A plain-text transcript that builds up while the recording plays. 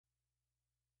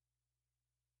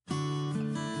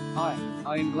Hi,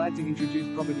 I am glad to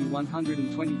introduce property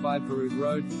 125 Perouse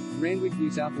Road, Randwick, New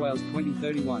South Wales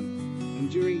 2031.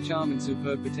 Enduring charm and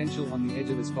superb potential on the edge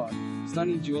of the spot.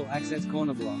 Stunning dual-access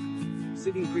corner block.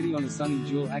 Sitting pretty on a sunny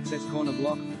dual-access corner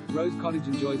block, Rose Cottage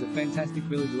enjoys a fantastic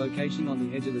village location on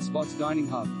the edge of the spot's dining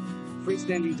hub.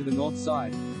 Freestanding to the north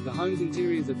side, the home's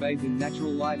interiors are bathed in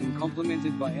natural light and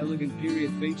complemented by elegant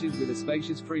period features with a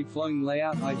spacious free-flowing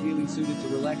layout ideally suited to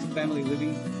relaxed family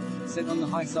living. Set on the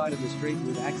high side of the street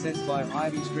with access via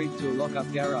Ivy Street to a lock-up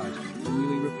garage, the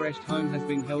newly refreshed home has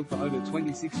been held for over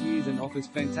 26 years and offers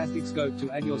fantastic scope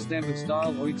to add your stamp of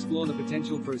style or explore the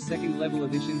potential for a second-level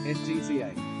addition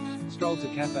STCA. Stroll to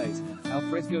cafes,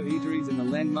 alfresco eateries and the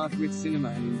landmark Ritz Cinema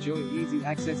and enjoy easy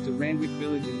access to Randwick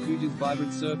Village and Coog's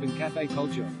vibrant surf and cafe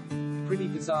culture. Pretty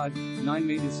facade, 9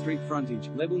 meters street frontage,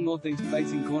 level northeast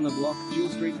facing corner block, dual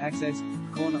street access,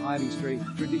 corner Ivy Street,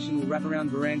 traditional wraparound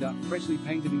veranda, freshly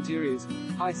painted interiors,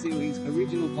 high ceilings,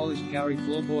 original polished Kauri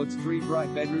floorboards, 3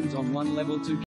 bright bedrooms on one level, 2